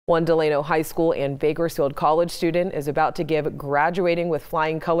One Delano High School and Bakersfield College student is about to give graduating with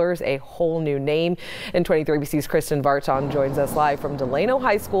flying colors a whole new name. And 23ABC's Kristen Vartan joins us live from Delano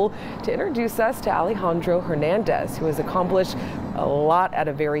High School to introduce us to Alejandro Hernandez, who has accomplished a lot at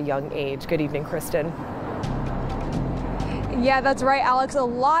a very young age. Good evening, Kristen. Yeah, that's right, Alex. A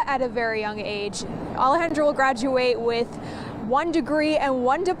lot at a very young age. Alejandro will graduate with 1 degree and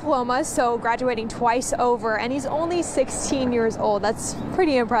 1 diploma, so graduating twice over, and he's only 16 years old. That's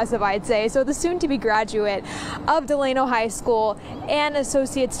pretty impressive, I'd say. So the soon-to-be graduate of Delano High School and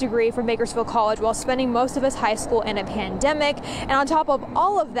associate's degree from Bakersfield College while spending most of his high school in a pandemic. And on top of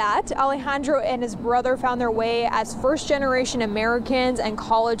all of that, Alejandro and his brother found their way as first-generation Americans and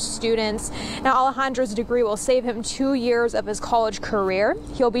college students. Now, Alejandro's degree will save him 2 years of his college career.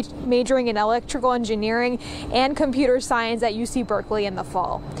 He'll be majoring in electrical engineering and computer science at UC Berkeley in the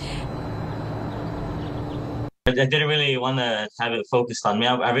fall. I didn't really want to have it focused on me.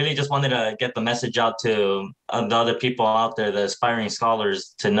 I really just wanted to get the message out to the other people out there, the aspiring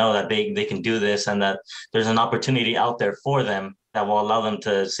scholars, to know that they can do this and that there's an opportunity out there for them that will allow them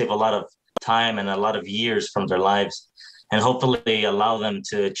to save a lot of time and a lot of years from their lives and hopefully allow them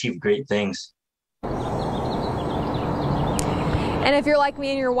to achieve great things. And if you're like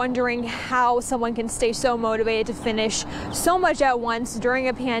me and you're wondering how someone can stay so motivated to finish so much at once during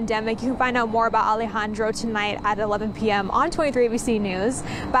a pandemic, you can find out more about Alejandro tonight at 11 p.m. on 23ABC News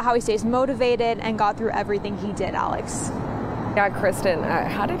about how he stays motivated and got through everything he did, Alex. Yeah, Kristen,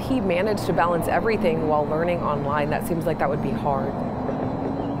 how did he manage to balance everything while learning online? That seems like that would be hard.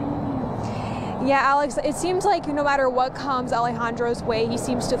 Yeah, Alex, it seems like no matter what comes Alejandro's way, he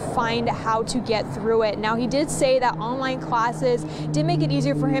seems to find how to get through it. Now, he did say that online classes did make it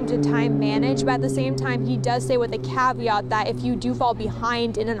easier for him to time manage, but at the same time, he does say with a caveat that if you do fall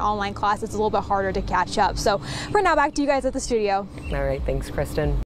behind in an online class, it's a little bit harder to catch up. So for now, back to you guys at the studio. All right, thanks, Kristen.